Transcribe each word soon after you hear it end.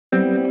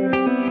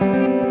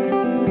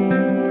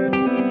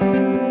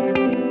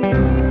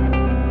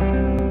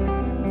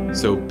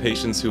So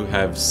patients who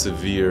have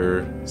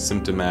severe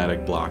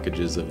symptomatic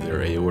blockages of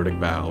their aortic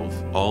valve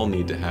all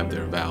need to have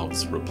their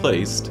valves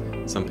replaced.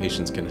 Some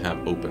patients can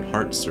have open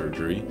heart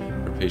surgery.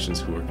 For patients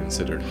who are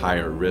considered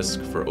higher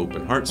risk for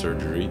open heart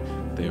surgery,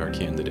 they are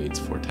candidates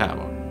for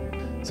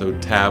TAVR. So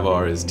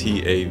TAVR is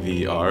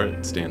TAVR,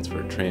 it stands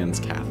for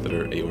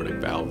Transcatheter Aortic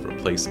Valve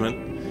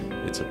Replacement.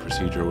 It's a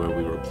procedure where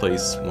we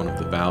replace one of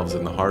the valves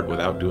in the heart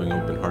without doing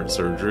open heart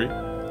surgery.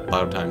 A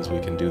lot of times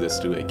we can do this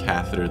through a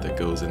catheter that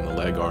goes in the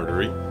leg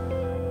artery.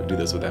 We do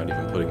this without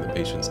even putting the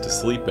patients to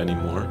sleep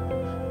anymore.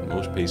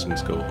 Most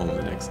patients go home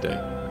the next day,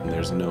 and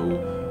there's no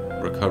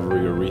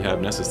recovery or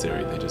rehab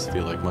necessary. They just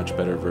feel like much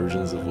better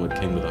versions of what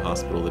came to the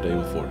hospital the day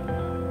before.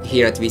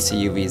 Here at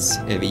VCU,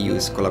 we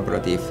use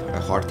collaborative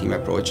heart team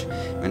approach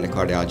when the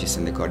cardiologist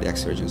and the cardiac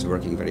surgeons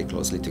working very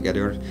closely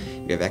together.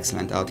 We have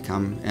excellent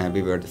outcome.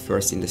 We were the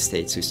first in the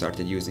States who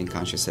started using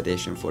conscious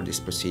sedation for this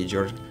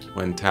procedure.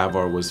 When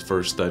TAVR was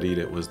first studied,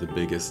 it was the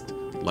biggest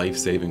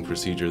life-saving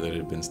procedure that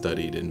had been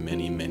studied in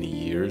many, many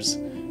years.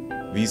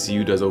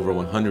 VCU does over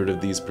 100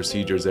 of these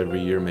procedures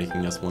every year,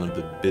 making us one of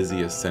the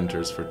busiest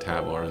centers for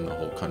TAVR in the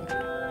whole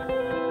country.